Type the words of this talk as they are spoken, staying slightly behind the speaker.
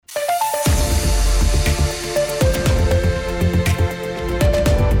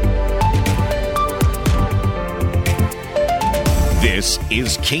This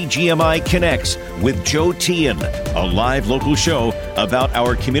is KGMI Connects with Joe Tian, a live local show about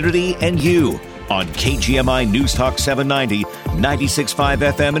our community and you on KGMI News Talk 790,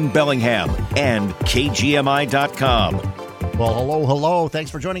 96.5 FM in Bellingham, and KGMI.com. Well, hello. Thanks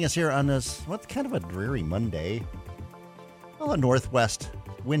for joining us here on this, what's kind of a dreary Monday. Well, a Northwest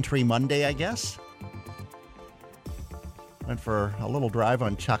wintry Monday, I guess. Went for a little drive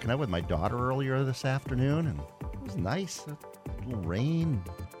on Chuckanut with my daughter earlier this afternoon, and it was nice. A little rain.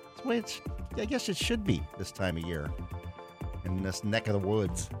 It's the way I guess it should be this time of year in this neck of the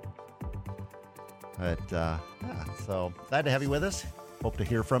woods. But, so glad to have you with us. Hope to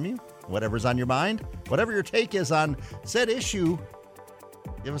hear from you. Whatever's on your mind, whatever your take is on said issue,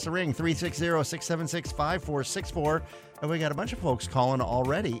 give us a ring, 360-676-5464. And we got a bunch of folks calling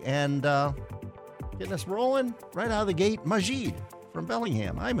already. And getting us rolling right out of the gate, Majid from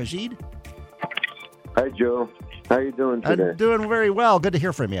Bellingham. Hi, Majid. Hi, Joe. How you doing today? I'm doing very well. Good to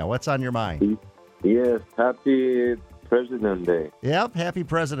hear from you. What's on your mind? Yes, happy President's Day. Yep, happy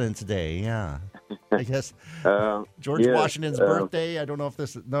President's Day, yeah. I guess George Washington's birthday. I don't know if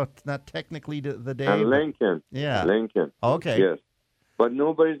this is not technically the day. And Lincoln. Yeah. Lincoln. Okay. Yes. But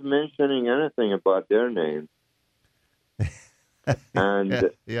nobody's mentioning anything about their names.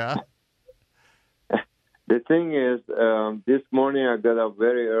 And yeah. The thing is, this morning I got up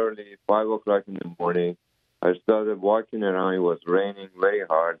very early, 5 o'clock in the morning. I started walking around. It was raining very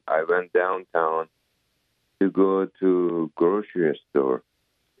hard. I went downtown to go to grocery store.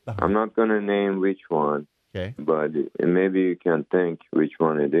 Uh-huh. I'm not going to name which one, okay, but maybe you can think which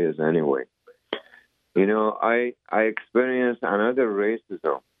one it is anyway. You know, I experienced another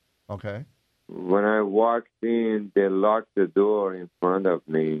racism. Okay. When I walked in, they locked the door in front of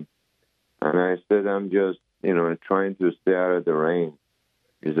me, and I said, I'm just, trying to stay out of the rain.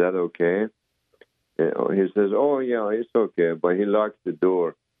 Is that okay? He says, oh, yeah, it's okay, but he locked the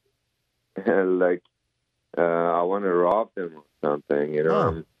door. Like, I want to rob them or something,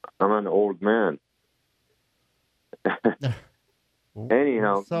 Oh. I'm an old man.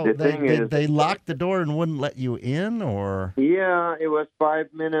 Anyhow, so the thing is, they locked the door and wouldn't let you in, or? Yeah, it was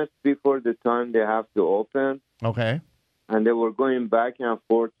 5 minutes before the time they have to open, Okay. and they were going back and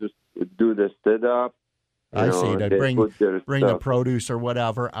forth to do the setup. I see. They bring the stuff. produce or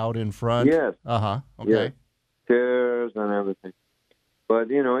whatever out in front. Yes. Okay. Yes. Chairs and everything.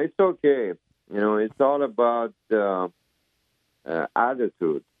 But, it's okay. It's all about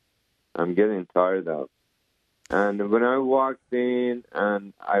attitude. I'm getting tired of. And when I walked in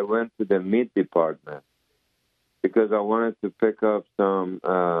and I went to the meat department because I wanted to pick up some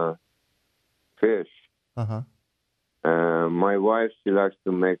fish. Uh-huh. My wife, she likes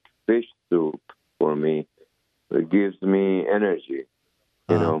to make fish soup for me. It gives me energy,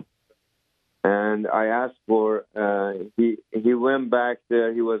 you know. And I asked for, he went back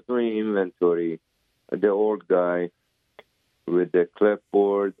there. He was doing inventory, the old guy with the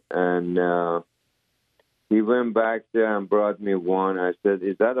clipboard. And he went back there and brought me one. I said,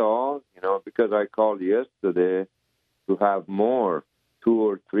 is that all? Because I called yesterday to have more, 2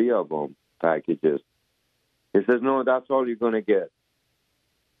 or 3 of them, packages. He says, no, that's all you're going to get.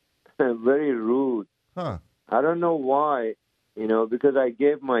 Very rude. Huh. I don't know why, because I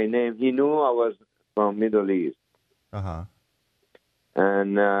gave my name. He knew I was from Middle East. Uh-huh.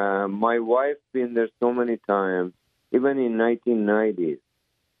 And my wife been there so many times. Even in 1990s,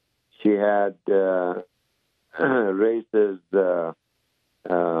 she had racist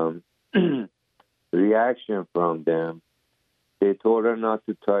reaction from them. They told her not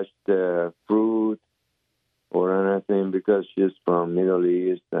to touch the fruit or anything because she's from Middle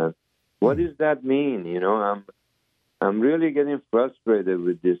East. And what does that mean? I'm really getting frustrated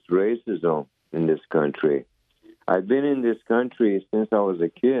with this racism in this country. I've been in this country since I was a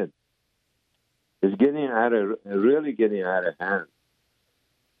kid. It's really getting out of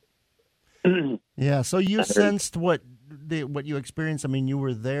hand. Yeah, so you sensed what you experienced. I mean, you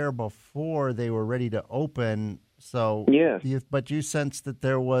were there before they were ready to open. So yes. But you sensed that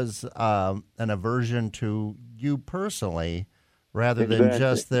there was an aversion to you personally, rather than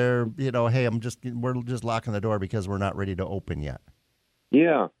just their, hey, we're just locking the door because we're not ready to open yet.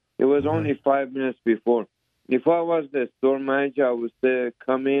 Yeah, it was only 5 minutes before. If I was the store manager, I would say,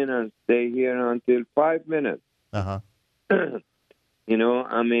 come in and stay here until 5 minutes. Uh-huh. I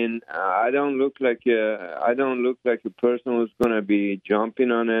don't look like a person who's going to be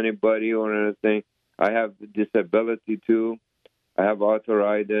jumping on anybody or anything. I have disability too. I have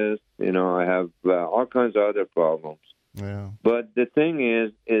arthritis. I have all kinds of other problems. Yeah. But the thing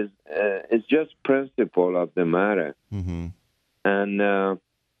is it's just principle of the matter. Mm-hmm. And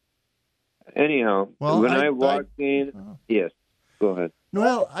anyhow, when I walked in, yes. Go ahead.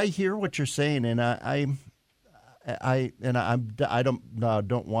 Well, I hear what you're saying, and I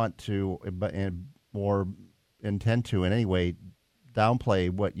don't want to, or intend to in any way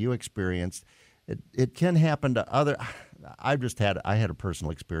downplay what you experienced. It can happen to other. I had a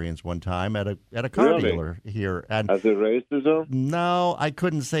personal experience one time at a car dealer here. And as a racism? No, I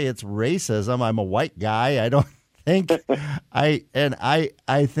couldn't say it's racism. I'm a white guy. I don't think I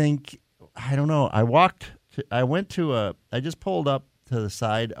think I don't know. I just pulled up to the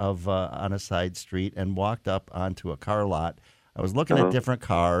side of on a side street and walked up onto a car lot. I was looking at different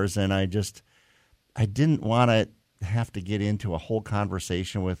cars, and I didn't want to have to get into a whole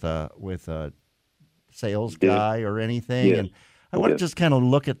conversation with a sales guy or anything. Yes. And I want to just kind of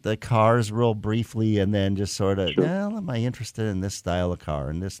look at the cars real briefly and then just sort of, well, am I interested in this style of car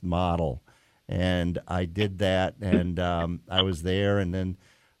and this model? And I did that, and I was there, and then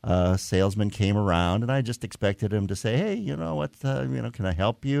a salesman came around, and I just expected him to say, hey, you know what, can I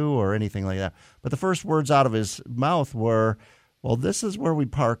help you or anything like that. But the first words out of his mouth were, well, this is where we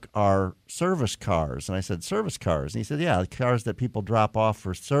park our service cars. And I said, service cars? And he said, yeah, the cars that people drop off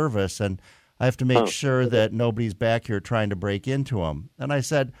for service, and I have to make sure that nobody's back here trying to break into them. And I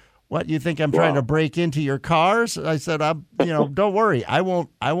said, what, you think I'm trying to break into your cars? I said, don't worry. I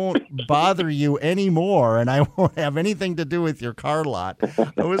won't bother you anymore, and I won't have anything to do with your car lot.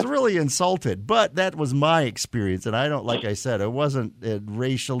 I was really insulted, but that was my experience. And like I said, it wasn't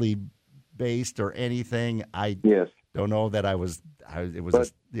racially based or anything. Don't know that it was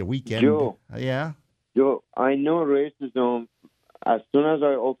a weekend. Joe, yeah. Joe, I know racism. As soon as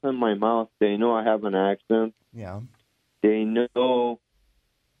I open my mouth, they know I have an accent. Yeah. They know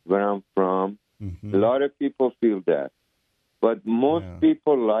where I'm from. Mm-hmm. A lot of people feel that. But most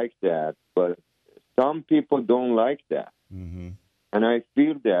people like that. But some people don't like that. Mm-hmm. And I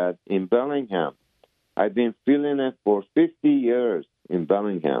feel that in Bellingham. I've been feeling it for 50 years in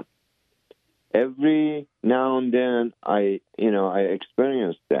Bellingham. Every now and then, I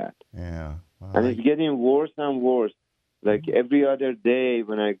experience that. Yeah. Well, and it's getting worse and worse. Like every other day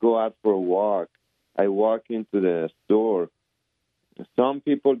when I go out for a walk, I walk into the store. Some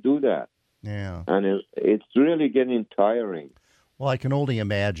people do that. Yeah. And it's really getting tiring. Well, I can only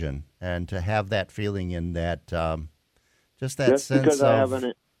imagine. And to have that feeling in that, just sense because of...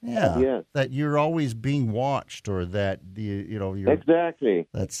 that you're always being watched, or that you're exactly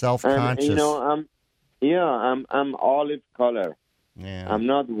that self-conscious. And, I'm olive color. Yeah. I'm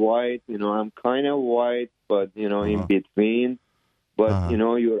not white. I'm kind of white, but in between. But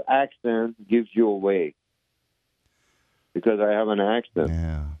your accent gives you away because I have an accent.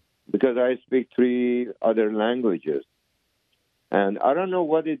 Yeah. Because I speak 3 other languages, and I don't know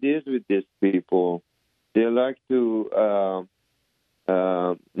what it is with these people. They like to.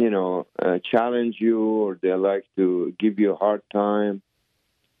 Challenge you, or they like to give you a hard time.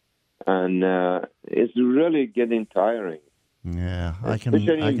 And it's really getting tiring. Yeah, I can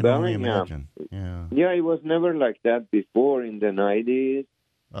only imagine. Yeah, it was never like that before in the 90s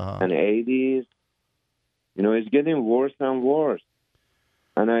and 80s. It's getting worse and worse.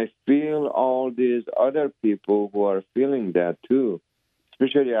 And I feel all these other people who are feeling that too,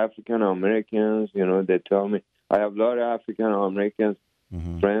 especially African Americans. They tell me, I have a lot of African Americans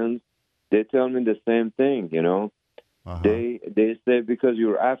friends. They tell me the same thing, They say, because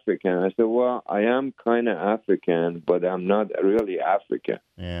you're African. I said, well, I am kind of African, but I'm not really African.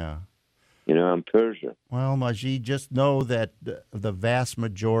 Yeah. I'm Persian. Well, Majid, just know that the vast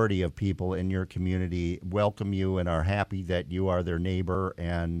majority of people in your community welcome you and are happy that you are their neighbor.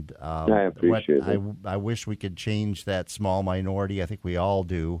 And I appreciate it. I wish we could change that small minority. I think we all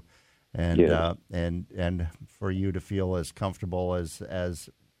do. And yes. And for you to feel as comfortable as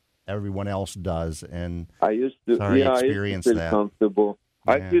everyone else does. And I used to feel that. comfortable.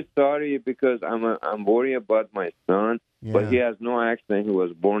 Yeah. I feel sorry because I'm worried about my son, but he has no accent. He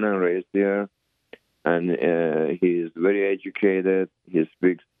was born and raised here, and he is very educated. He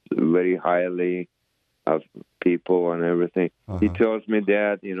speaks very highly of people and everything. He tells me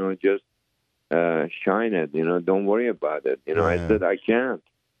that, just shine it, don't worry about it. I said, I can't.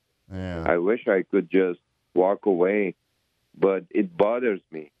 Yeah. I wish I could just walk away, but it bothers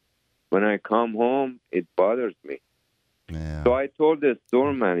me. When I come home, it bothers me. Yeah. So I told the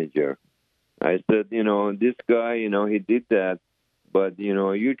store manager, I said, this guy, he did that, but,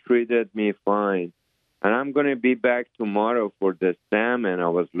 you treated me fine. And I'm going to be back tomorrow for the salmon I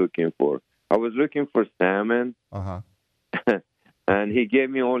was looking for. I was looking for salmon, and he gave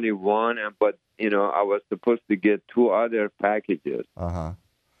me only one, but, I was supposed to get 2 other packages.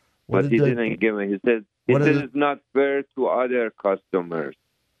 But he didn't give me. He said it's not fair to other customers.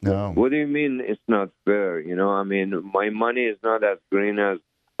 No. What do you mean it's not fair? You know, I mean, my money is not as green as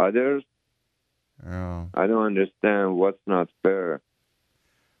others. Oh. I don't understand what's not fair.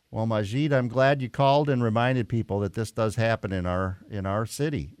 Well, Majid, I'm glad you called and reminded people that this does happen in our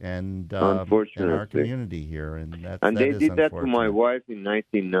city and in Unfortunately. our community here, and They did that to my wife in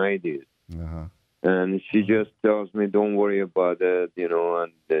 1990s. Uh-huh. And she just tells me, don't worry about it, you know,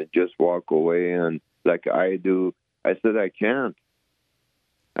 and just walk away. And like I do, I said, I can't.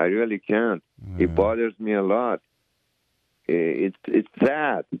 I really can't. It bothers me a lot. It's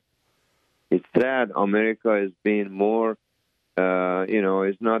sad. It's sad. America is being more, you know,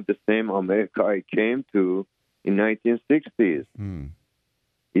 it's not the same America I came to in 1960s. It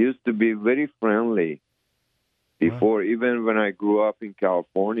used to be very friendly before, even when I grew up in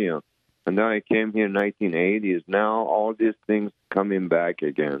California. And then I came here in 1980s. Now all these things coming back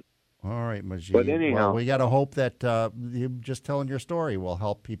again. All right, Majid. But anyhow, well, we got to hope that you just telling your story will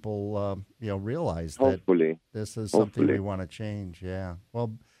help people, realize hopefully that this is something we want to change. Yeah.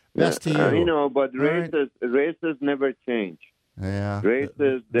 Well, best to you. You know, but races never change. Yeah.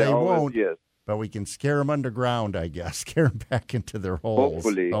 Races, they always, won't. Yes. But we can scare them underground, I guess. Scare them back into their holes.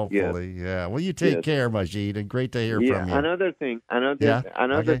 Hopefully, yeah. Well, you take care, Majid, and great to hear from you. Another thing Okay. I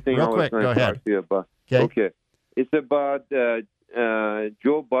Real was quick, going go to ahead. talk to you about. Okay. It's about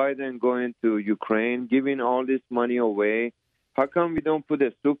Joe Biden going to Ukraine, giving all this money away. How come we don't put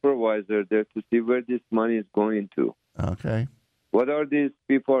a supervisor there to see where this money is going to? Okay. What are these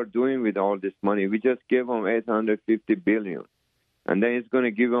people doing with all this money? We just gave them $850 billion. And then it's going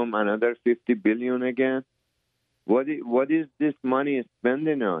to give them another $50 billion again. What is this money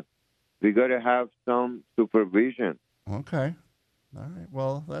spending on? We got to have some supervision. Okay. All right.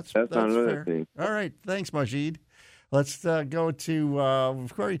 Well, that's another fair. thing. All right. Thanks, Majid. Let's go to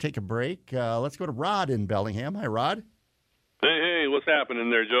before we take a break. Let's go to Rod in Bellingham. Hi, Rod. Hey, what's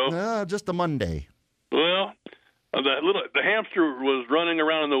happening there, Joe? Just a Monday. Well, the hamster was running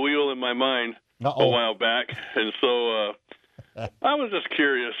around in the wheel in my mind a while back, and so I was just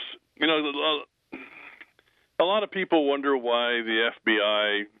curious. You know, a lot of people wonder why the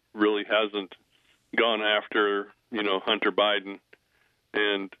FBI really hasn't gone after, Hunter Biden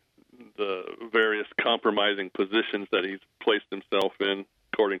and the various compromising positions that he's placed himself in,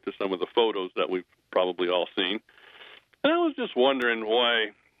 according to some of the photos that we've probably all seen. And I was just wondering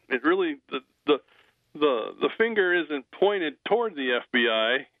why it really the finger isn't pointed toward the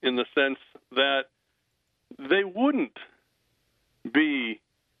FBI in the sense that they wouldn't be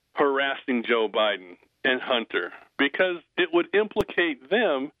harassing Joe Biden and Hunter, because it would implicate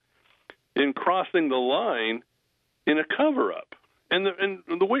them in crossing the line in a cover-up. And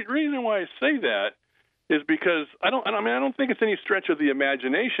the reason why I say that is because I don't think it's any stretch of the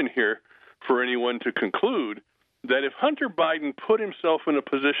imagination here for anyone to conclude that if Hunter Biden put himself in a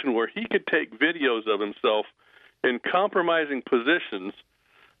position where he could take videos of himself in compromising positions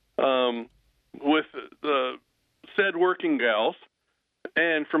with said working gals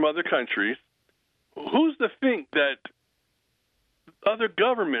and from other countries, who's to think that other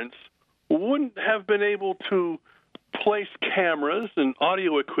governments wouldn't have been able to place cameras and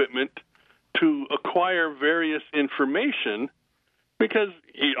audio equipment to acquire various information, because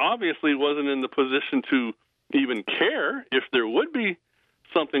he obviously wasn't in the position to even care if there would be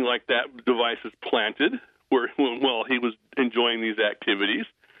something like that, devices planted while he was enjoying these activities,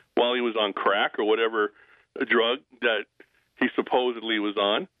 while he was on crack or whatever drug that he supposedly was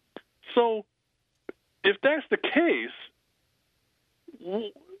on. So if that's the case,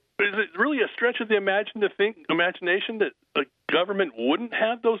 is it really a stretch of the imagination that a government wouldn't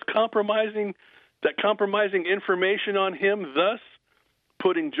have those compromising information on him, thus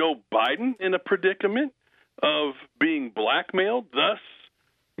putting Joe Biden in a predicament of being blackmailed, thus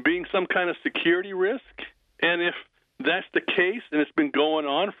being some kind of security risk? And if that's the case, and it's been going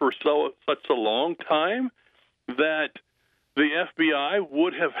on for such a long time, that the FBI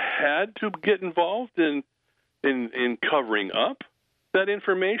would have had to get involved in covering up that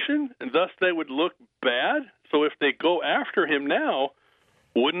information, and thus they would look bad. So if they go after him now,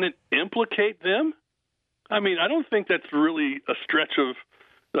 wouldn't it implicate them? I mean, I don't think that's really a stretch of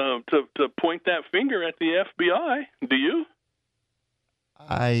to point that finger at the FBI. Do you?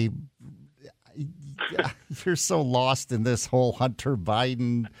 You're so lost in this whole Hunter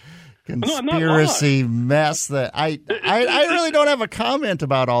Biden conspiracy mess that I really don't have a comment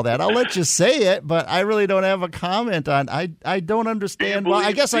about all that. I'll let you say it, but I really don't have a comment on. I don't understand. Well,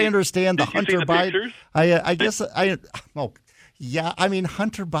 I guess I understand the Hunter Biden. I guess Yeah, I mean,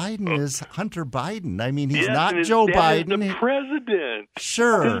 Hunter Biden is Hunter Biden. I mean, he's yes, not and Joe his dad is Biden. the president.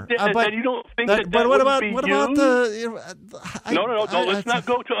 Sure, And you don't think that but would what be about used? the? No. Let's not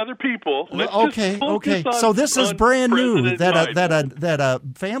go to other people. Let's okay. just focus on, So this is brand new President Biden. that a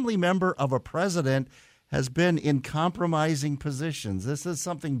family member of a president has been in compromising positions. This is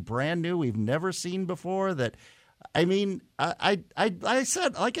something brand new we've never seen before. That. I mean, I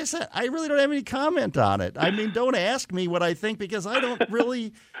said, like I said, I really don't have any comment on it. I mean, don't ask me what I think because I don't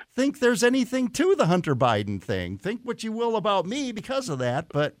really think there's anything to the Hunter Biden thing. Think what you will about me because of that,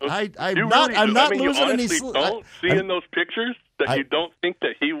 but I'm not losing any sleep. Don't see in those pictures that you don't think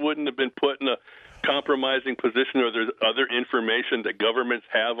that he wouldn't have been put in a compromising position, or there's other information that governments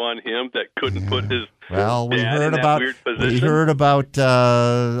have on him that couldn't put his we heard about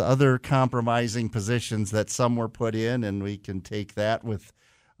other compromising positions that some were put in, and we can take that with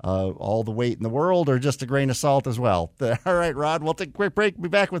all the weight in the world or just a grain of salt as well. All right, Rod, we'll take a quick break. Be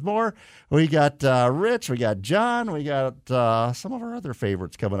back with more. We got Rich, we got John, we got some of our other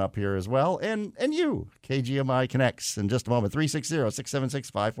favorites coming up here as well, and you, KGMI Connects, in just a moment.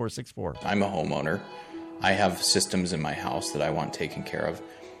 360-676-5464. I'm a homeowner. I have systems in my house that I want taken care of.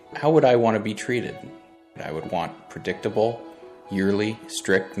 How would I want to be treated? I would want predictable, yearly,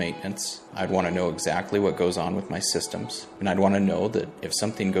 strict maintenance. I'd want to know exactly what goes on with my systems. And I'd want to know that if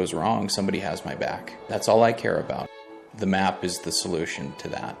something goes wrong, somebody has my back. That's all I care about. The map is the solution to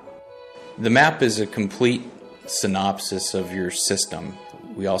that. The map is a complete synopsis of your system.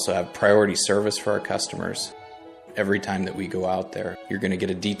 We also have priority service for our customers. Every time that we go out there, you're going to get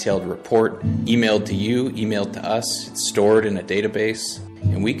a detailed report emailed to you, emailed to us. It's stored in a database,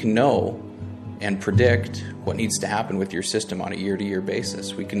 and we can know and predict what needs to happen with your system on a year-to-year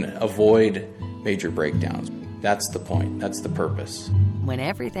basis. We can avoid major breakdowns. That's the point. That's the purpose. When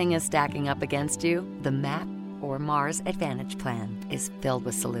everything is stacking up against you, the MAP, or Mars Advantage Plan, is filled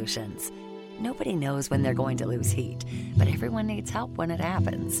with solutions. Nobody knows when they're going to lose heat, but everyone needs help when it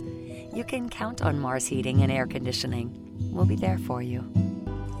happens. You can count on Mars Heating and Air Conditioning. We'll be there for you.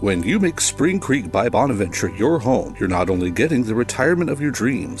 When you make Spring Creek by Bonaventure your home, you're not only getting the retirement of your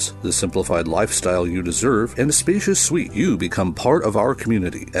dreams, the simplified lifestyle you deserve, and a spacious suite, you become part of our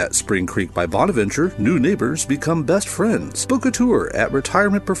community. At Spring Creek by Bonaventure, new neighbors become best friends. Book a tour at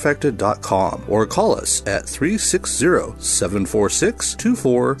retirementperfected.com or call us at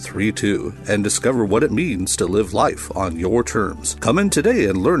 360-746-2432 and discover what it means to live life on your terms. Come in today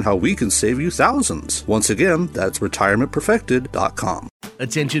and learn how we can save you thousands. Once again, that's retirementperfected.com.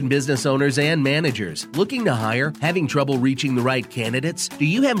 Attention business owners and managers. Looking to hire? Having trouble reaching the right candidates? Do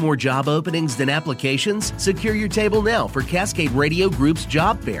you have more job openings than applications? Secure your table now for Cascade Radio Group's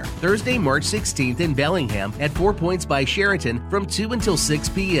Job Fair, Thursday, March 16th in Bellingham at 4 Points by Sheraton from 2 until 6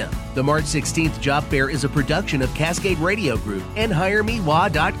 p.m. The March 16th Job Fair is a production of Cascade Radio Group and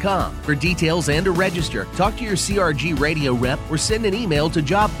HireMeWa.com. For details and to register, talk to your CRG radio rep or send an email to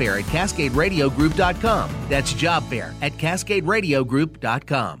jobfair@cascaderadiogroup.com. That's Jobfair at cascaderadiogroup.com.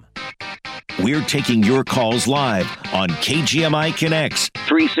 We're taking your calls live on KGMI Connects,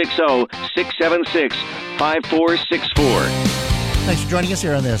 360-676-5464. Thanks for joining us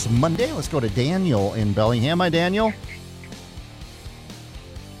here on this Monday. Let's go to Daniel in Bellingham. Hi, Daniel.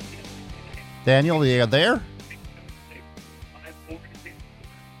 Daniel, are you there?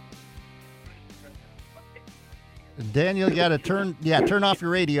 Daniel, you got to turn off your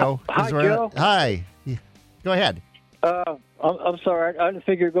radio. Hi, Joe. Hi. Go ahead. I'm sorry. I didn't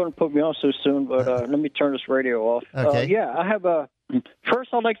figure you were going to put me on so soon, but let me turn this radio off. Okay. I have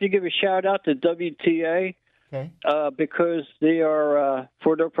first, I'd like to give a shout-out to WTA because they are,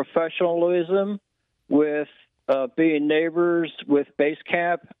 for their professionalism with being neighbors with Base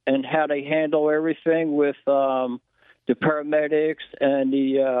Camp and how they handle everything with the paramedics and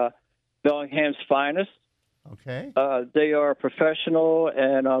the Bellingham's finest. Okay. They are professional,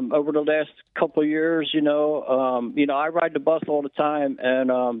 and over the last couple of years, I ride the bus all the time,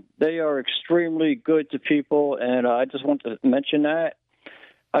 and they are extremely good to people, and I just want to mention that.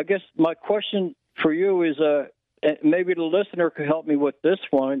 I guess my question for you is, maybe the listener could help me with this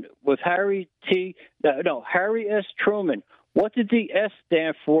one, with Harry S. Truman. What did the S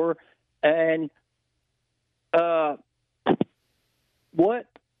stand for, and what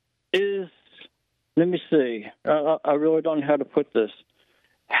is... Let me see. I really don't know how to put this.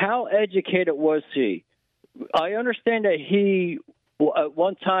 How educated was he? I understand that he, at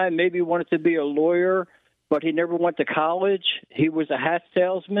one time, maybe wanted to be a lawyer, but he never went to college. He was a hat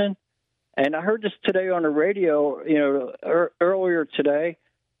salesman. And I heard this today on the radio, earlier today.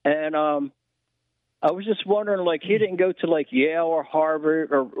 And I was just wondering, he didn't go to, Yale or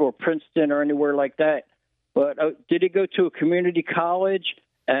Harvard or Princeton or anywhere like that. But did he go to a community college?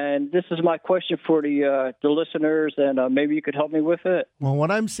 And this is my question for the listeners, and maybe you could help me with it. Well,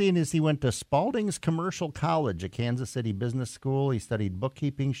 what I'm seeing is he went to Spalding's Commercial College, a Kansas City business school. He studied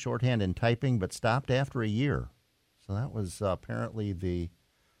bookkeeping, shorthand, and typing, but stopped after a year. So that was apparently the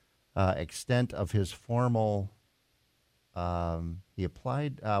extent of his formal. He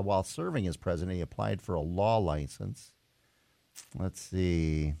applied while serving as president. He applied for a law license. Let's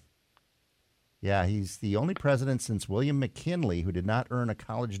see. Yeah, he's the only president since William McKinley who did not earn a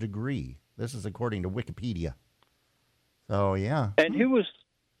college degree. This is according to Wikipedia. So, yeah. And he was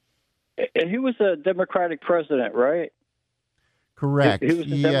a Democratic president, right? Correct. He was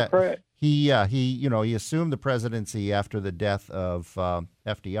a Democrat. He assumed the presidency after the death of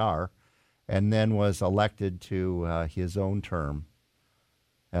FDR, and then was elected to his own term.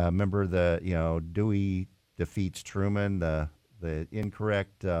 Remember Dewey defeats Truman, the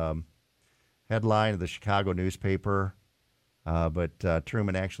incorrect headline of the Chicago newspaper, but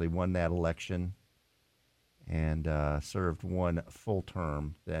Truman actually won that election and served one full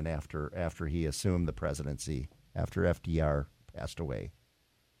term then after he assumed the presidency, after FDR passed away.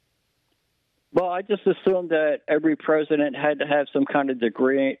 Well, I just assumed that every president had to have some kind of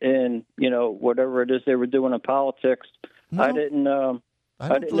degree in, whatever it is they were doing in politics. No, I didn't know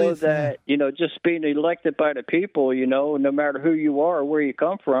that, just being elected by the people, no matter who you are or where you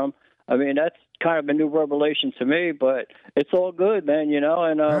come from. I mean, that's kind of a new revelation to me, but it's all good, man,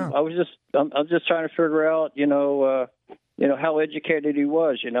 and I'm just trying to figure out, how educated he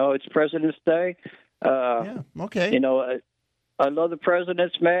was. It's President's Day. Okay. I love the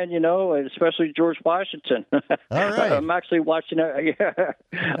presidents, man, and especially George Washington. All right. I'm actually watching it. Yeah.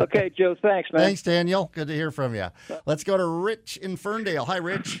 Okay, Joe, thanks, man. Thanks, Daniel. Good to hear from you. Let's go to Rich in Ferndale. Hi,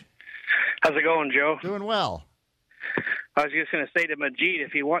 Rich. How's it going, Joe? Doing well. I was just going to say to Majid,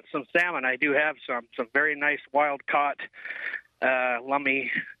 if he wants some salmon, I do have some very nice wild-caught,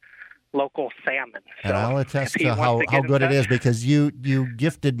 lummy local salmon. And I'll attest to how good it is, because you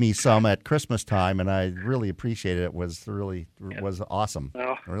gifted me some at Christmas time, and I really appreciate it. It was was awesome.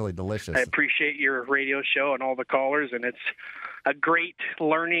 Well, really delicious. I appreciate your radio show and all the callers, and it's a great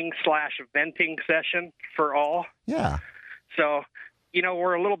learning/venting session for all. Yeah. So,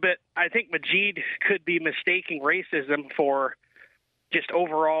 we're a little bit, I think Majid could be mistaking racism for just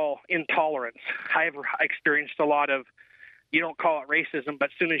overall intolerance. I've experienced a lot of, you don't call it racism, but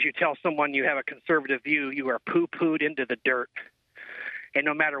as soon as you tell someone you have a conservative view, you are poo-pooed into the dirt. And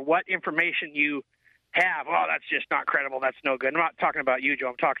no matter what information you have, that's just not credible, that's no good. I'm not talking about you, Joe.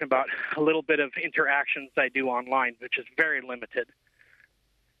 I'm talking about a little bit of interactions I do online, which is very limited.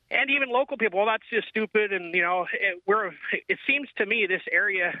 And even local people, that's just stupid. And, it seems to me this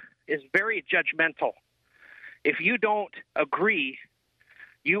area is very judgmental. If you don't agree,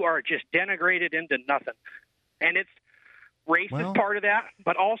 you are just denigrated into nothing. And it's race is part of that,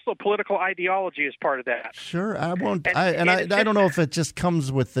 but also political ideology is part of that. Sure. I won't. I don't know if it just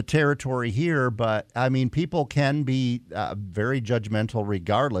comes with the territory here, but I mean, people can be very judgmental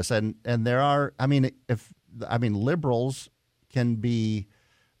regardless. And there are, liberals can be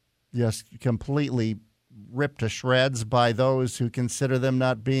just completely ripped to shreds by those who consider them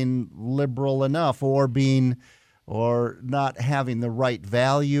not being liberal enough, or not having the right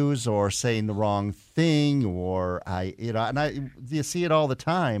values, or saying the wrong thing, or you see it all the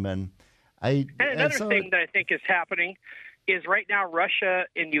time. And another thing that I think is happening is right now Russia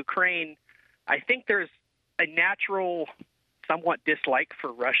and Ukraine, I think there's a natural somewhat dislike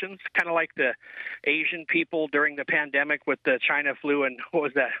for Russians, kind of like the Asian people during the pandemic with the China flu and what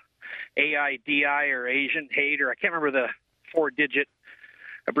was that? AIDI or Asian hate, or I can't remember the 4-digit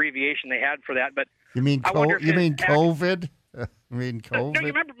abbreviation they had for that. But you mean COVID? You mean COVID? No,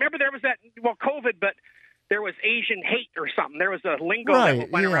 you remember there was that. Well, COVID, but there was Asian hate or something. There was a lingo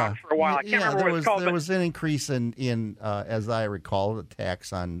that went around for a while. I can't remember what it's called. There was an increase in as I recall, the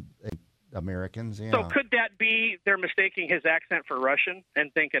tax on Americans. Yeah. So could that be they're mistaking his accent for Russian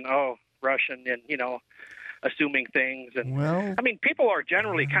and thinking, Russian, and assuming things. And people are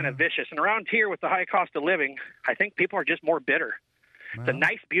generally kind of vicious. And around here with the high cost of living, I think people are just more bitter. It's a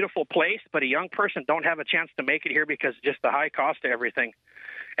nice, beautiful place, but a young person don't have a chance to make it here because just the high cost of everything.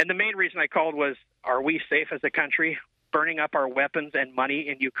 And the main reason I called was, are we safe as a country, burning up our weapons and money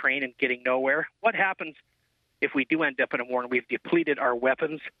in Ukraine and getting nowhere? What happens if we do end up in a war and we've depleted our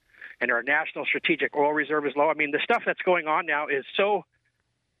weapons and our national strategic oil reserve is low? I mean, the stuff that's going on now is so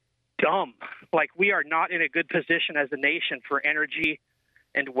dumb. Like, we are not in a good position as a nation for energy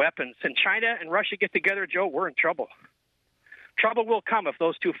and weapons. And China and Russia get together, Joe, we're in trouble. Trouble will come if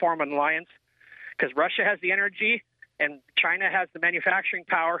those two form an alliance, because Russia has the energy And China has the manufacturing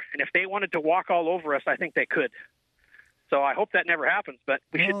power, and if they wanted to walk all over us, I think they could. So I hope that never happens, but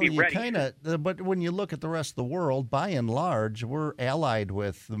we should be ready. But when you look at the rest of the world, by and large, we're allied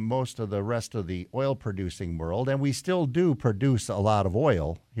with most of the rest of the oil-producing world, and we still do produce a lot of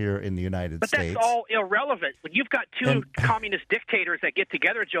oil here in the United States. But that's all irrelevant. When you've got two communist dictators that get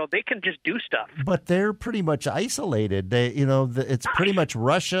together, Joe, they can just do stuff. But they're pretty much isolated. It's pretty much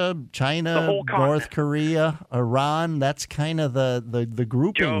Russia, China, North Korea, Iran. That's kind of the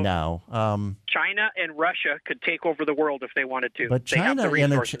grouping Joe, now. China and Russia could take over the world if they wanted to. But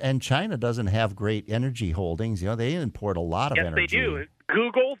China doesn't have great energy holdings. They import a lot of energy. Yes, they do.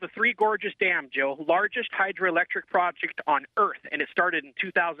 Google the Three Gorges Dam, Joe, largest hydroelectric project on Earth, and it started in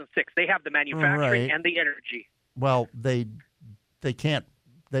 2006. They have the manufacturing and the energy. Well, they can't.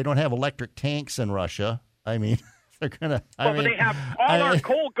 They don't have electric tanks in Russia. I mean, they're gonna. But they have our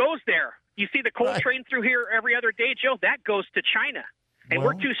coal goes there. You see the coal train through here every other day, Joe. That goes to China, and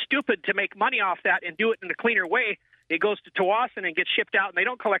we're too stupid to make money off that and do it in a cleaner way. It goes to Tawasin and gets shipped out, and they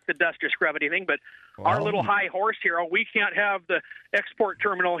don't collect the dust or scrub anything. But our little high horse here, we can't have the export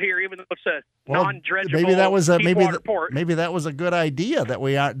terminal here, even though it's a non-dredgeable port. Maybe that was a good idea that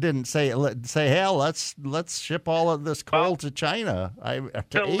we didn't say. Hey, let's ship all of this coal to China,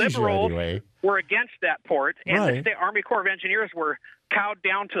 to Asia liberals anyway. Were against that port, and the Army Corps of Engineers were cowed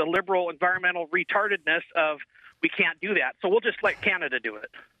down to the liberal environmental retardedness of we can't do that. So we'll just let Canada do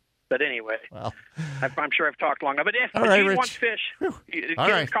it. But anyway, I'm sure I've talked long enough. But if you want fish, give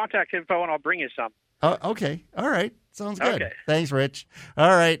us contact info and I'll bring you some. Okay. All right. Sounds good. Okay. Thanks, Rich.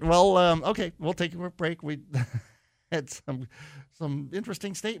 All right. Well, okay. We'll take a break. We had some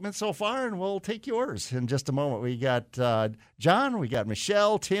interesting statements so far, and we'll take yours in just a moment. We got John, we got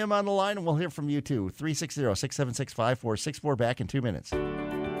Michelle, Tim on the line, and we'll hear from you too. 360-676-5464. Back in 2 minutes.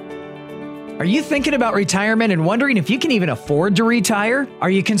 Are you thinking about retirement and wondering if you can even afford to retire? Are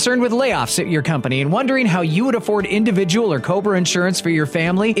you concerned with layoffs at your company and wondering how you would afford individual or COBRA insurance for your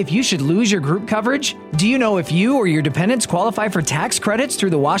family if you should lose your group coverage? Do you know if you or your dependents qualify for tax credits through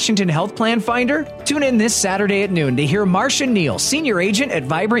the Washington Health Plan Finder? Tune in this Saturday at noon to hear Marcia Neal, senior agent at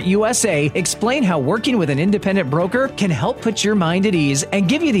Vibrant USA, explain how working with an independent broker can help put your mind at ease and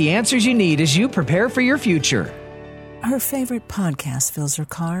give you the answers you need as you prepare for your future. Her favorite podcast fills her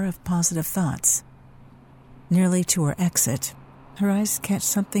car of positive thoughts. Nearly to her exit, her eyes catch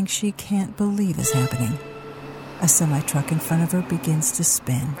something she can't believe is happening. A semi-truck in front of her begins to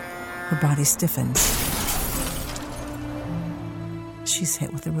spin. Her body stiffens. She's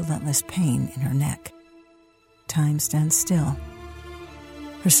hit with a relentless pain in her neck. Time stands still.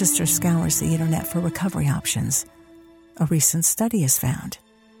 Her sister scours the internet for recovery options. A recent study has found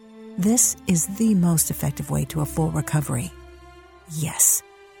this is the most effective way to a full recovery. Yes,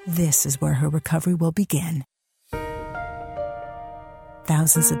 this is where her recovery will begin.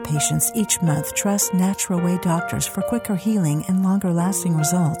 Thousands of patients each month trust Natural Way doctors for quicker healing and longer-lasting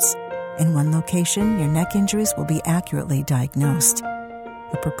results. In one location, your neck injuries will be accurately diagnosed.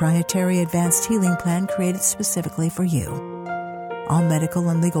 A proprietary advanced healing plan created specifically for you. All medical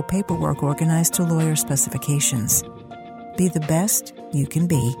and legal paperwork organized to lawyer specifications. Be the best you can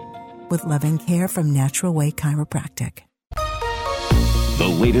be with loving care from Natural Way Chiropractic. The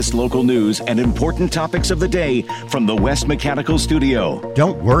latest local news and important topics of the day from the West Mechanical Studio.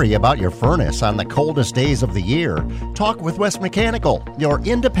 Don't worry about your furnace on the coldest days of the year. Talk with West Mechanical, your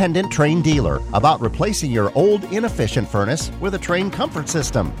independent Trane dealer, about replacing your old inefficient furnace with a Trane comfort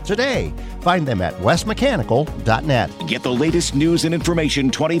system today. Find them at westmechanical.net. Get the latest news and information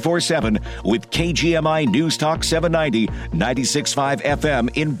 24/7 with KGMI News Talk 790, 96.5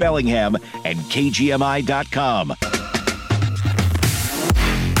 FM in Bellingham and KGMI.com.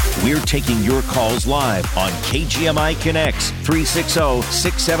 We're taking your calls live on KGMI Connects,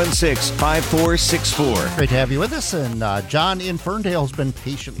 360-676-5464. Great to have you with us. And John in Ferndale has been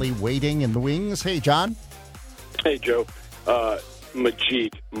patiently waiting in the wings. Hey, John. Hey, Joe.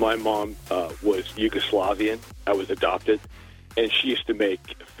 Majid, my mom was Yugoslavian. I was adopted. And she used to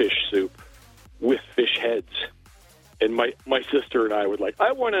make fish soup with fish heads. And my sister and I were like,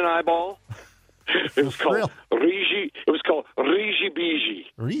 I want an eyeball. It was called Rigi. It was called Rigi Biji.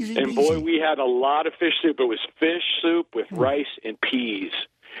 And boy, we had a lot of fish soup. It was fish soup with rice and peas,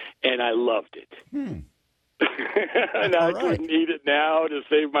 and I loved it. And I couldn't eat it now to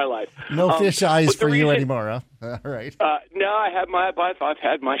save my life. No fish eyes for you anymore, huh? All right. No, I've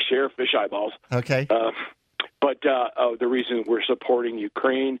had my share of fish eyeballs. Okay. But the reason we're supporting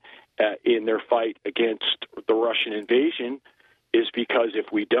Ukraine in their fight against the Russian invasion is because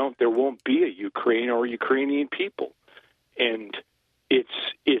if we don't, there won't be a Ukraine or Ukrainian people. And it's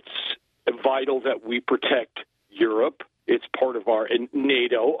vital that we protect Europe. It's part of our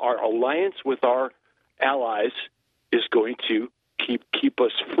NATO. Our alliance with our allies is going to keep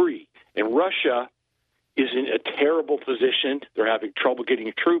us free. And Russia is in a terrible position. They're having trouble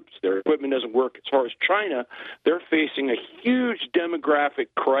getting troops. Their equipment doesn't work. As far as China, they're facing a huge demographic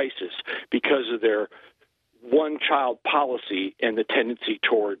crisis because of their one-child policy and the tendency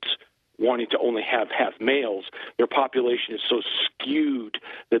towards wanting to only have males. Their population is so skewed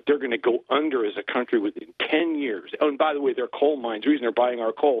that they're going to go under as a country within 10 years. Oh, and by the way, their coal mines, the reason they're buying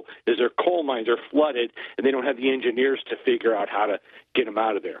our coal is their coal mines are flooded, and they don't have the engineers to figure out how to get them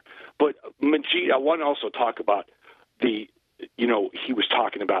out of there. But, Majid, I want to also talk about he was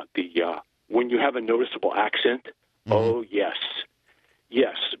talking about when you have a noticeable accent. Mm-hmm. Oh, yes.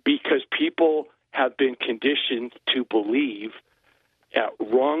 Yes, because people have been conditioned to believe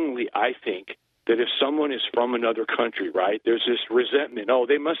wrongly, I think, that if someone is from another country, right, there's this resentment. Oh,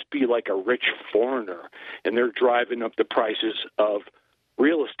 they must be like a rich foreigner, and they're driving up the prices of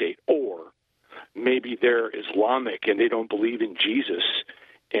real estate. Or maybe they're Islamic, and they don't believe in Jesus,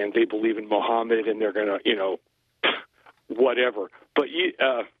 and they believe in Muhammad, and they're going to, whatever. But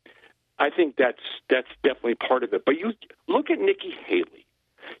I think that's definitely part of it. But you look at Nikki Haley.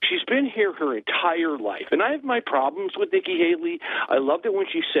 She's been here her entire life, and I have my problems with Nikki Haley. I loved it when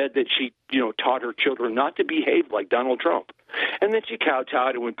she said that she, taught her children not to behave like Donald Trump. And then she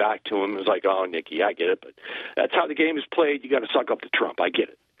kowtowed and went back to him and was like, oh, Nikki, I get it, but that's how the game is played. You got to suck up to Trump. I get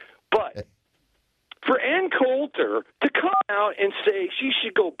it. But for Ann Coulter to come out and say she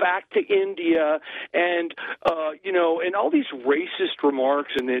should go back to India and, and all these racist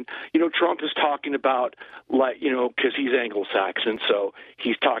remarks, and then, Trump is talking about, because he's Anglo-Saxon, so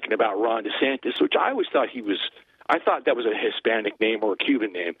he's talking about Ron DeSantis, which I always thought I thought that was a Hispanic name or a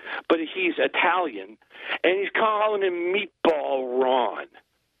Cuban name, but he's Italian, and he's calling him Meatball Ron.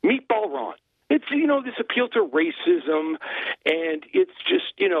 Meatball Ron. It's, this appeal to racism, and it's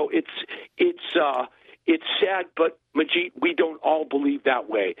just, it's sad, but Majid, we don't all believe that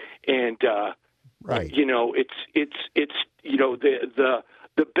way. And, right. It's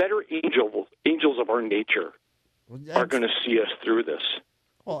the better angels of our nature are going to see us through this.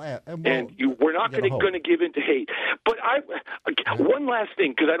 We're not going to give in to hate. But one last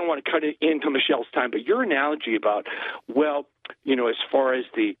thing, because I don't want to cut it into Michelle's time, but your analogy about, as far as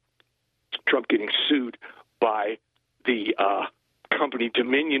the Trump getting sued by the company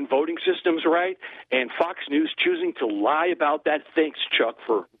Dominion Voting Systems, right? And Fox News choosing to lie about that. Thanks, Chuck,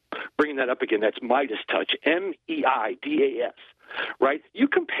 for bringing that up again. That's Midas Touch, MEIDAS, right? You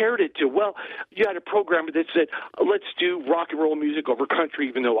compared it to, you had a programmer that said, let's do rock and roll music over country,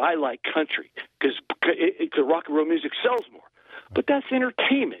 even though I like country, because rock and roll music sells more. But that's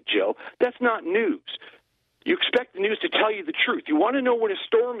entertainment, Joe. That's not news. You expect the news to tell you the truth. You want to know when a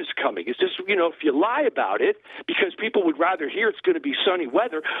storm is coming. It's just, if you lie about it because people would rather hear it's going to be sunny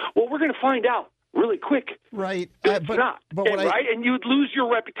weather, well, we're going to find out really quick. Right. It's not. Right? And you'd lose your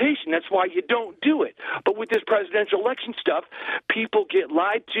reputation. That's why you don't do it. But with this presidential election stuff, people get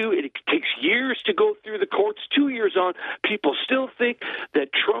lied to. It takes years to go through the courts. 2 years on, people still think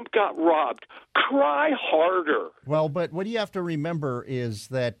that Trump got robbed. Cry harder. Well, but what you have to remember is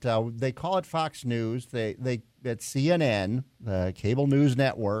that they call it Fox News. It's CNN, the cable news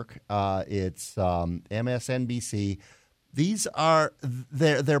network. It's MSNBC. These are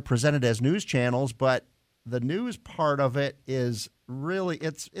they're presented as news channels, but the news part of it is really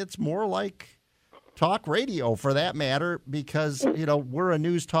it's more like talk radio for that matter, because we're a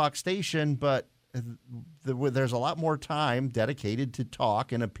news talk station, but there's a lot more time dedicated to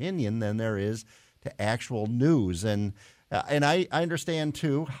talk and opinion than there is to actual news, and I understand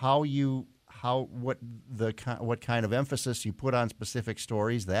too what kind of emphasis you put on specific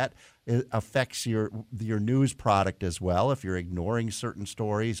stories. That affects your news product as well. If you're ignoring certain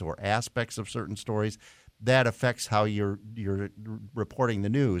stories or aspects of certain stories, that affects how you're reporting the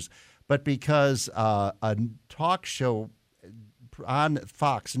news. But because a talk show on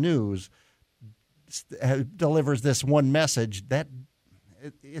Fox News delivers this one message, that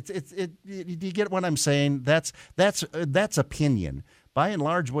you get what I'm saying? That's opinion. By and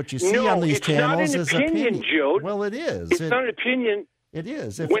large, what you see on these channels is opinion. Joe. Well, it is. It's not an opinion. It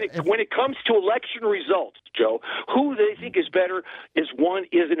is. When it comes to election results, Joe, who they think is better is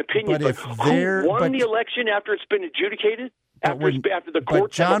an opinion. But who won the election after it's been adjudicated? After the courts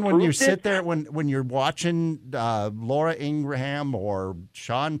But John, when you sit it? there, when you're watching Laura Ingraham or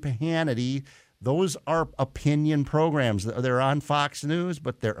Sean Hannity, those are opinion programs. They're on Fox News,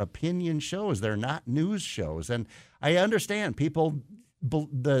 but they're opinion shows. They're not news shows. And I understand people,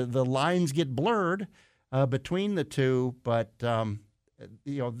 the lines get blurred between the two, but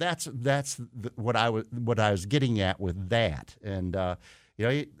that's what I was getting at with that. And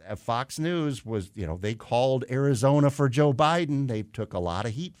Fox News was, they called Arizona for Joe Biden. They took a lot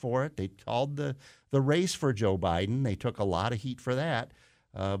of heat for it. They called the race for Joe Biden. They took a lot of heat for that.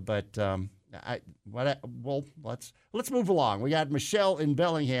 Let's move along. We got Michelle in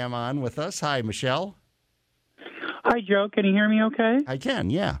Bellingham on with us. Hi, Michelle. Hi, Joe. Can you hear me okay? I can,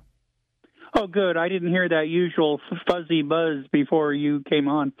 yeah. Oh, good. I didn't hear that usual fuzzy buzz before you came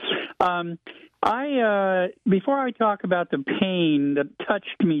on. Before I talk about the pain that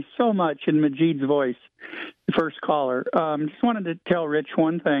touched me so much in Majid's voice, the first caller, just wanted to tell Rich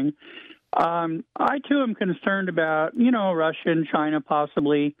one thing. I, too, am concerned about, Russia and China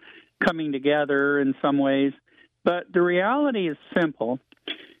possibly coming together in some ways. But the reality is simple.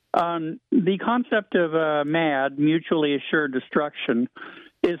 The concept of MAD, mutually assured destruction,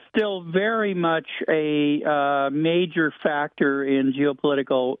 is still very much a major factor in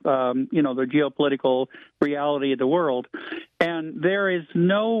geopolitical, the geopolitical reality of the world. And there is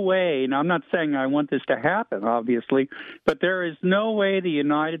no way, and I'm not saying I want this to happen, obviously, but there is no way the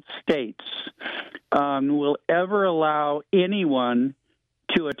United States will ever allow anyone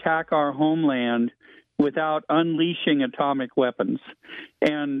to attack our homeland without unleashing atomic weapons.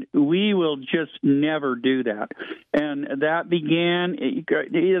 And we will just never do that. And that began,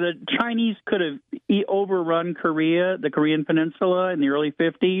 the Chinese could have overrun Korea, the Korean Peninsula, in the early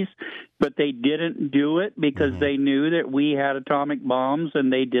 50s, but they didn't do it because they knew that we had atomic bombs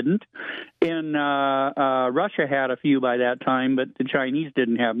and they didn't. And Russia had a few by that time, but the Chinese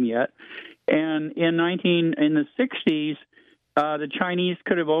didn't have them yet. And in the 60s, the Chinese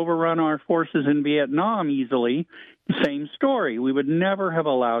could have overrun our forces in Vietnam easily. Same story. We would never have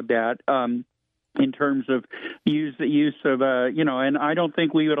allowed that in terms of use of, and I don't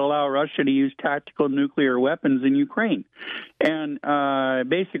think we would allow Russia to use tactical nuclear weapons in Ukraine. And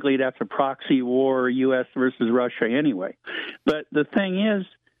basically that's a proxy war, U.S. versus Russia anyway. But the thing is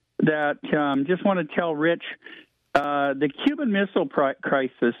that just want to tell Rich, the Cuban Missile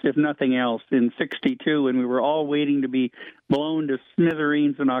Crisis, if nothing else, in 1962, when we were all waiting to be blown to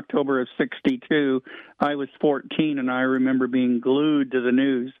smithereens in October of 1962, I was 14, and I remember being glued to the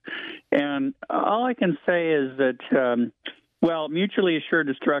news. And all I can say is that, mutually assured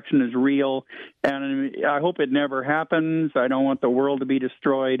destruction is real, and I hope it never happens. I don't want the world to be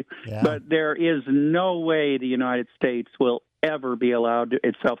destroyed. Yeah. But there is no way the United States will ever be allowed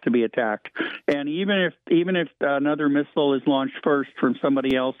itself to be attacked. And even if another missile is launched first from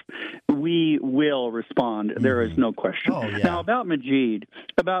somebody else, we will respond. Mm-hmm. There is no question. Oh, yeah. Now, about Majid,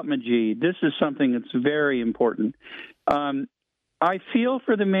 this is something that's very important. I feel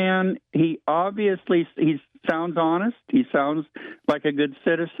for the man. He sounds honest. He sounds like a good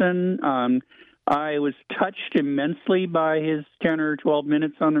citizen. I was touched immensely by his 10 or 12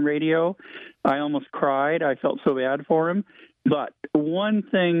 minutes on the radio. I almost cried. I felt so bad for him. But one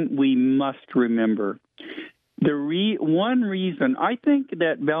thing we must remember, one reason, I think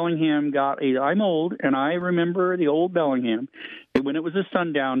that Bellingham I'm old, and I remember the old Bellingham when it was a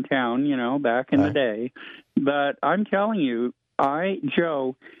sundown town, back in the day. But I'm telling you,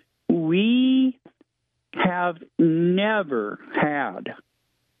 Joe, we have never had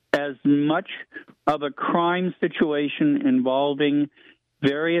as much of a crime situation involving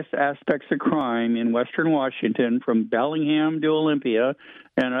various aspects of crime in Western Washington, from Bellingham to Olympia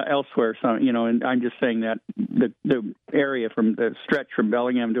and elsewhere. So, and I'm just saying that the area from the stretch from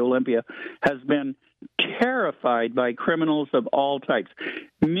Bellingham to Olympia has been terrified by criminals of all types.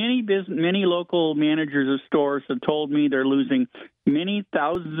 Many local managers of stores have told me they're losing many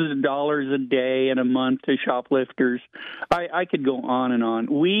thousands of dollars a day and a month to shoplifters. I could go on and on.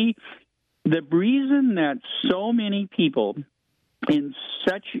 The reason that so many people in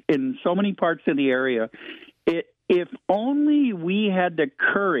so many parts of the area, if only we had the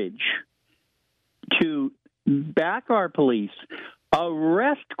courage to back our police,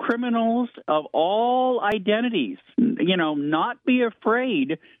 arrest criminals of all identities, not be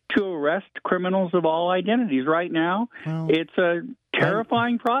afraid to arrest criminals of all identities. Right now, it's a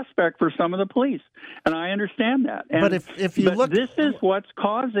terrifying prospect for some of the police, and I understand that. But if you look, this is what's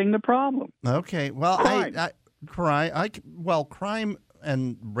causing the problem. Okay, well, crime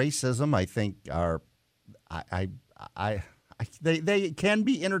and racism, I think, are they can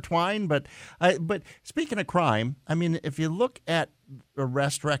be intertwined. But speaking of crime, I mean, if you look at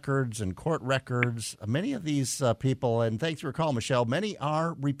arrest records and court records, many of these people, and thanks for calling, Michelle, many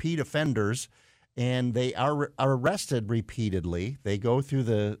are repeat offenders, and they are arrested repeatedly. They go through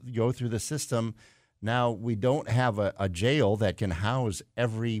the system. Now, we don't have a jail that can house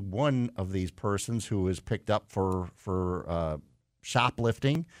every one of these persons who is picked up for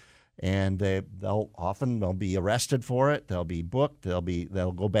shoplifting, and they'll be arrested for it. They'll be booked.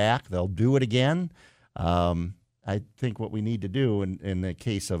 They'll go back. They'll do it again. I think what we need to do in the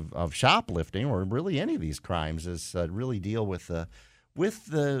case of shoplifting, or really any of these crimes, is really deal with the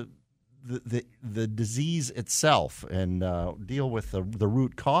disease itself and deal with the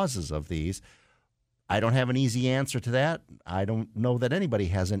root causes of these. I don't have an easy answer to that. I don't know that anybody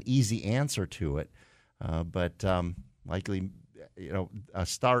has an easy answer to it, but likely, a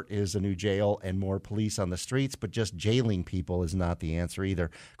start is a new jail and more police on the streets, but just jailing people is not the answer either.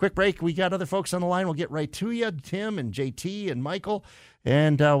 Quick break. We got other folks on the line. We'll get right to you, Tim and JT and Michael,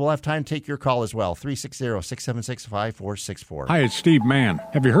 and we'll have time to take your call as well. 360-676-5464. Hi, it's Steve Mann.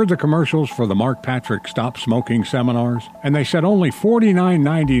 Have you heard the commercials for the Mark Patrick Stop Smoking seminars? And they said only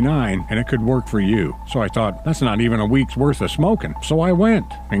 $49.99 and it could work for you. So I thought, that's not even a week's worth of smoking. So I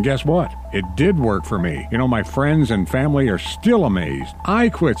went. And guess what? It did work for me. My friends and family are still amazed. I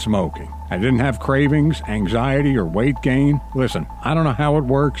quit smoking. I didn't have cravings, anxiety, or weight gain. Listen, I don't know how it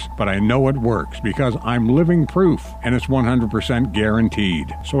works, but I know it works because I'm living proof, and it's 100%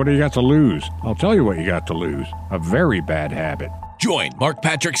 guaranteed. So what do you got to lose? I'll tell you what you got to lose. A very bad habit. Join Mark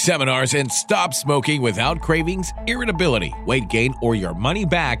Patrick seminars and stop smoking without cravings, irritability, weight gain, or your money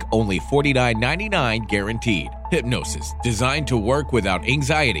back. Only $49.99 guaranteed. Hypnosis, designed to work without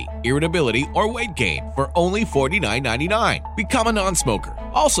anxiety, irritability, or weight gain for only $49.99. Become a non-smoker.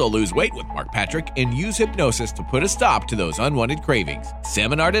 Also lose weight with Mark Patrick and use hypnosis to put a stop to those unwanted cravings.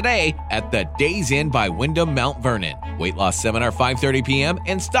 Seminar today at the Days Inn by Wyndham Mount Vernon. Weight loss seminar 5:30 p.m.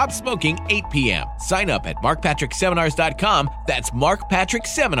 and stop smoking 8 p.m. Sign up at markpatrickseminars.com. That's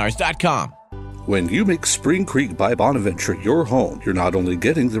markpatrickseminars.com. When you make Spring Creek by Bonaventure your home, you're not only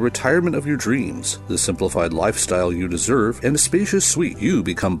getting the retirement of your dreams, the simplified lifestyle you deserve, and a spacious suite. You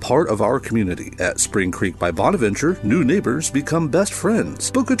become part of our community. At Spring Creek by Bonaventure, new neighbors become best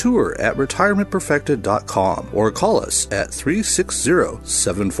friends. Book a tour at retirementperfected.com or call us at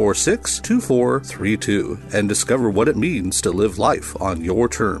 360-746-2432 and discover what it means to live life on your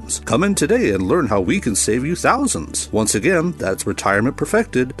terms. Come in today and learn how we can save you thousands. Once again, that's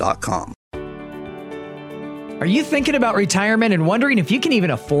retirementperfected.com. Are you thinking about retirement and wondering if you can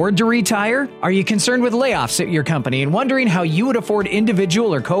even afford to retire? Are you concerned with layoffs at your company and wondering how you would afford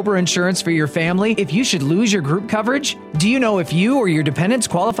individual or COBRA insurance for your family if you should lose your group coverage? Do you know if you or your dependents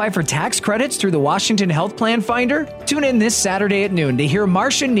qualify for tax credits through the Washington Health Plan Finder? Tune in this Saturday at noon to hear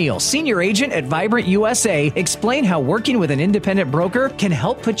Marcia Neal, senior agent at Vibrant USA, explain how working with an independent broker can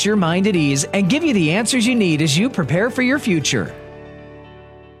help put your mind at ease and give you the answers you need as you prepare for your future.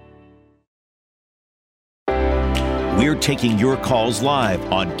 We're taking your calls live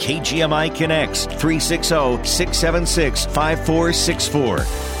on KGMI Connects, 360-676-5464.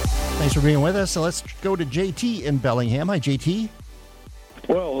 Thanks for being with us. So let's go to JT in Bellingham. Hi, JT.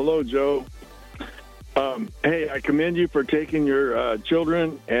 Well, hello, Joe. Hey, I commend you for taking your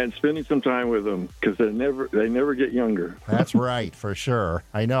children and spending some time with them because they never get younger. That's right, for sure.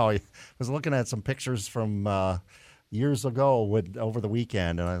 I know. I was looking at some pictures from years ago over the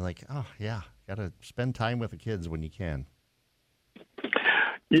weekend, and I'm like, oh, yeah. Got to spend time with the kids when you can. I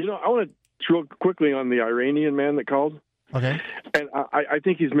want to real quickly on the Iranian man that called. Okay. And I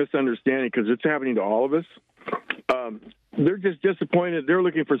think he's misunderstanding because it's happening to all of us. They're just disappointed. They're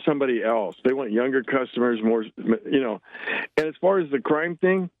looking for somebody else. They want younger customers, more, And as far as the crime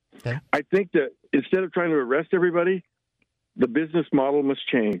thing, okay. I think that instead of trying to arrest everybody, the business model must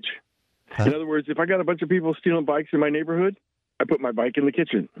change. Huh? In other words, if I got a bunch of people stealing bikes in my neighborhood, I put my bike in the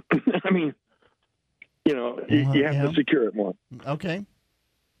kitchen. I mean, you have to secure it more. Okay.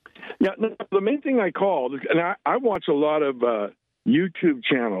 Yeah, no, the main thing I called, and I watch a lot of YouTube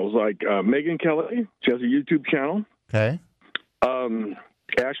channels, like Megyn Kelly. She has a YouTube channel. Okay.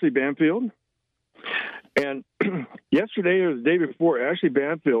 Ashley Banfield. And yesterday or the day before, Ashley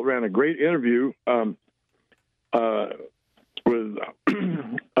Banfield ran a great interview with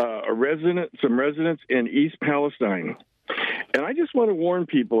some residents in East Palestine. And I just want to warn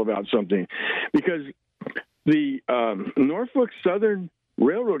people about something, because the Norfolk Southern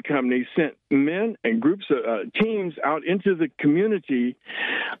Railroad Company sent men and groups of teams out into the community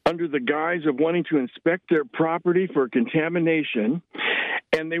under the guise of wanting to inspect their property for contamination,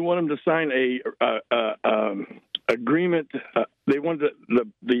 and they want them to sign a agreement. They wanted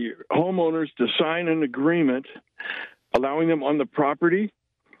the homeowners to sign an agreement allowing them on the property.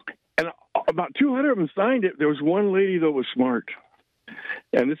 And about 200 of them signed it. There was one lady, though, was smart.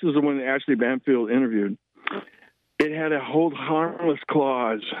 And this is the one that Ashley Banfield interviewed. It had a hold harmless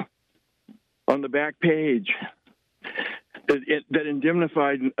clause on the back page. that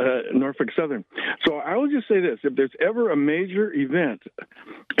indemnified Norfolk Southern. So I will just say this: if there's ever a major event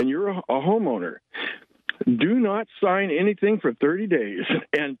and you're a homeowner, do not sign anything for 30 days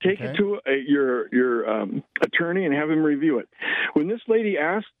and take it to your attorney and have him review it. When this lady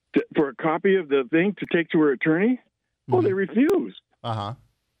asked for a copy of the thing to take to her attorney, well, they refused.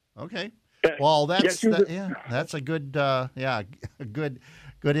 Okay. Well, that's that's a good a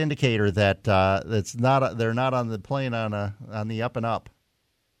good indicator that they're not on the plane on the up and up.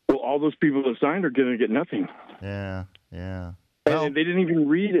 Well, all those people that signed are going to get nothing. Yeah. And they didn't even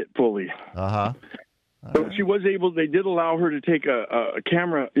read it fully. So she was able. They did allow her to take a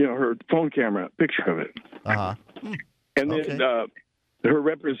camera, her phone camera, picture of it. And then her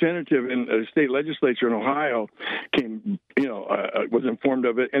representative in the state legislature in Ohio came, was informed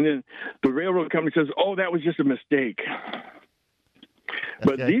of it. And then the railroad company says, "Oh, that was just a mistake."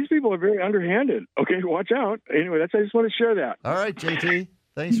 But these people are very underhanded. Okay, watch out. Anyway, I just want to share that. All right, JT.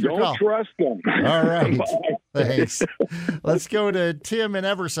 Thanks for Don't trust them. All right. Thanks. Let's go to Tim in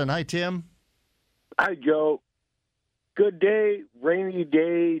Everson. Hi, Tim. Hi, Joe. Good day, rainy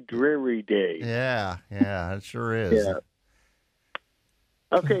day, dreary day. Yeah, it sure is. Yeah.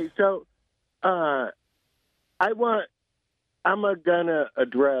 Okay, so I'm gonna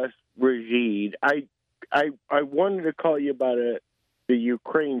address Rajid. I wanted to call you about the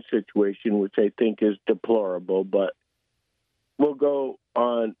Ukraine situation, which I think is deplorable, but we'll go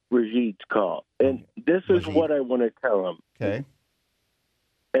on Rajid's call. And this is what I want to tell him. Okay.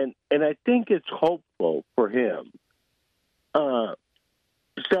 And I think it's hopeful for him.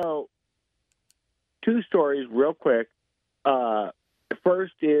 So, two stories real quick.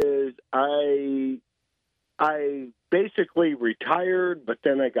 First is I basically retired, but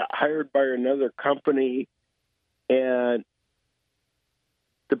then I got hired by another company, and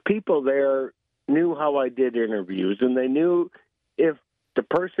the people there knew how I did interviews, and they knew if the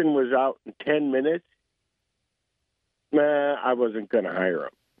person was out in 10 minutes, I wasn't going to hire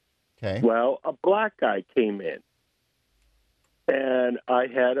him. Okay. Well, a black guy came in, and I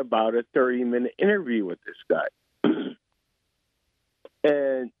had about a 30-minute interview with this guy.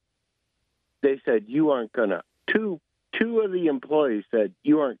 And they said, you aren't going to, two of the employees said,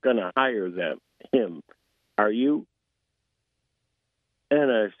 you aren't going to hire him, are you?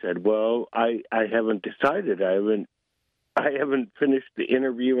 And I said, well, I haven't decided. I haven't finished the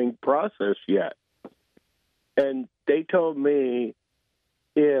interviewing process yet. And they told me,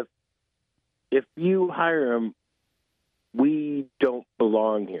 if you hire him, we don't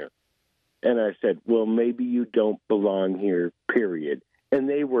belong here. And I said, well, maybe you don't belong here, period. And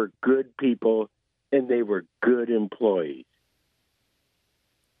they were good people, and they were good employees.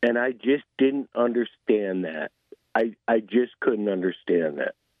 And I just didn't understand that. I just couldn't understand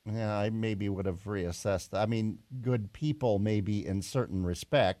that. Yeah, I maybe would have reassessed. I mean, good people maybe in certain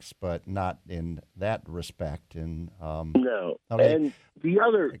respects, but not in that respect. And no. Okay. And the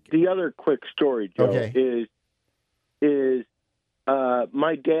other quick story, Joe, is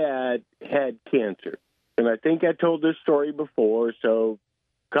my dad had cancer, and I think I told this story before. So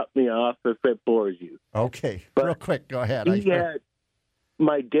cut me off if it bores you. Okay, but real quick, go ahead.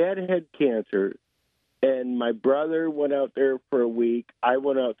 My dad had cancer. And my brother went out there for a week. I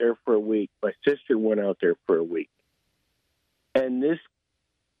went out there for a week. My sister went out there for a week. And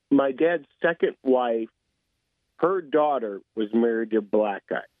my dad's second wife, her daughter was married to a black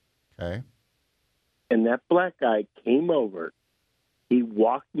guy. Okay. And that black guy came over. He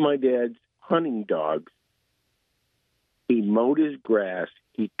walked my dad's hunting dogs. He mowed his grass.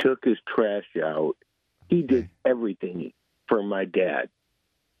 He took his trash out. He did everything for my dad.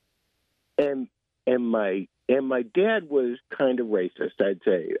 And my dad was kind of racist, I'd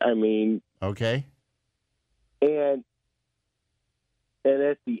say. I mean, okay. And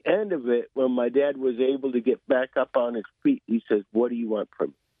at the end of it, when my dad was able to get back up on his feet, he says, "What do you want from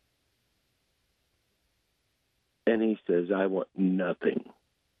me?" And he says, "I want nothing."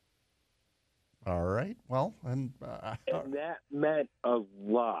 All right. Well, and that meant a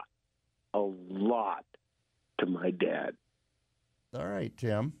lot to my dad. All right,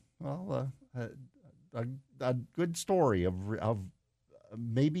 Tim. Well, a good story of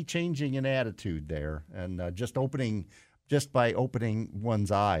maybe changing an attitude there, and just by opening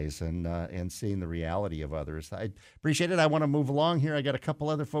one's eyes and seeing the reality of others. I appreciate it. I want to move along here. I got a couple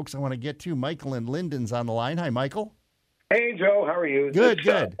other folks I want to get to. Michael and Linden's on the line. Hi, Michael. Hey, Joe. How are you? Good.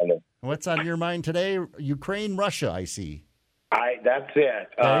 What's on your mind today? Ukraine, Russia, I see. That's it.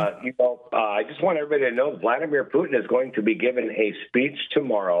 Okay. I just want everybody to know Vladimir Putin is going to be giving a speech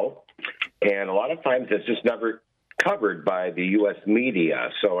tomorrow, and a lot of times it's just never covered by the U.S.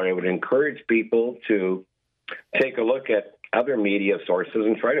 media. So I would encourage people to take a look at other media sources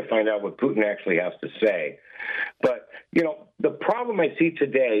and try to find out what Putin actually has to say. But, the problem I see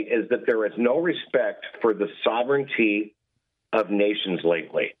today is that there is no respect for the sovereignty of nations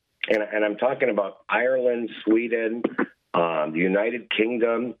lately. And I'm talking about Ireland, Sweden, the United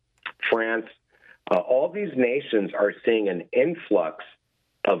Kingdom, France. All these nations are seeing an influx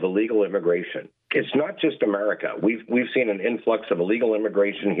of illegal immigration. It's not just America. We've seen an influx of illegal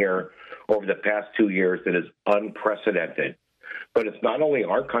immigration here over the past 2 years that is unprecedented. But it's not only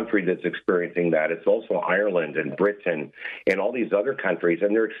our country that's experiencing that, it's also Ireland and Britain and all these other countries,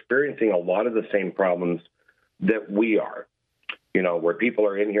 and they're experiencing a lot of the same problems that we are, where people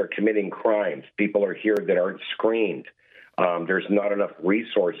are in here committing crimes. People are here that aren't screened. There's not enough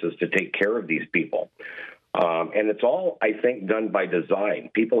resources to take care of these people. And it's all, I think, done by design.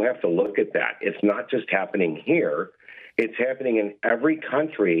 People have to look at that. It's not just happening here. It's happening in every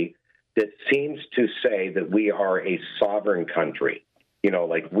country that seems to say that we are a sovereign country.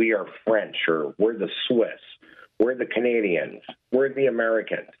 Like we are French, or we're the Swiss, we're the Canadians, we're the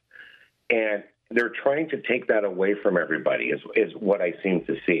Americans. And they're trying to take that away from everybody is what I seem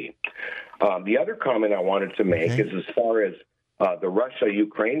to see. The other comment I wanted to make is as far as the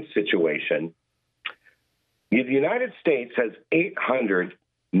Russia-Ukraine situation. The United States has 800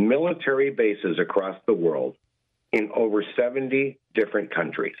 military bases across the world in over 70 different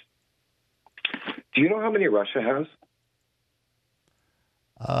countries. Do you know how many Russia has?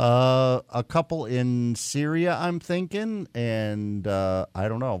 A couple in Syria, I'm thinking, and I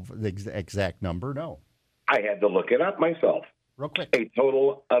don't know the exact number. No. I had to look it up myself. Real quick. A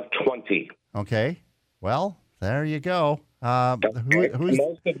total of 20. Okay. Well, there you go. Who's...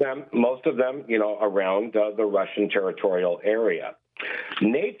 Most of them, around the Russian territorial area.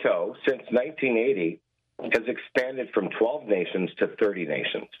 NATO, since 1980, has expanded from 12 nations to 30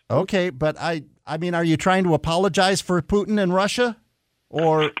 nations. Okay, but I mean, are you trying to apologize for Putin and Russia,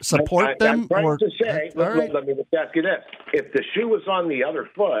 or support them? I'm trying to say. Let me just ask you this: if the shoe was on the other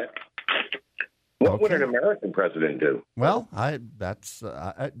foot, what would an American president do? Well, that's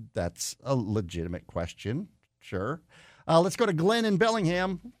a legitimate question. Sure. Let's go to Glenn in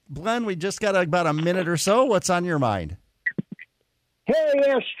Bellingham. Glenn, we just got about a minute or so. What's on your mind? Harry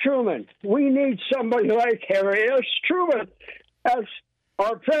S. Truman. We need somebody like Harry S. Truman as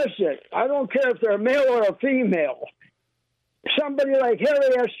our president. I don't care if they're a male or a female. Somebody like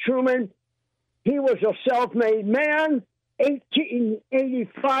Harry S. Truman, he was a self-made man.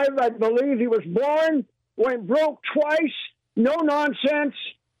 1885, I believe he was born. Went broke twice. No nonsense.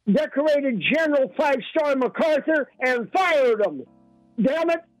 Decorated General 5-star MacArthur and fired him.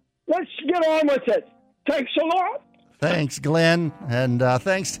 Damn it. Let's get on with it. Thanks a lot. Thanks, Glenn. And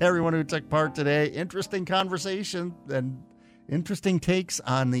thanks to everyone who took part today. Interesting conversation and interesting takes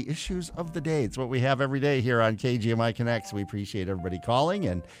on the issues of the day. It's what we have every day here on KGMI Connects. We appreciate everybody calling,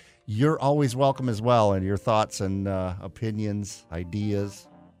 and you're always welcome as well, and your thoughts and opinions, ideas,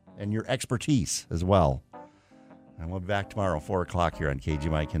 and your expertise as well. And we'll be back tomorrow, 4 o'clock here on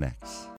KGMI Connects.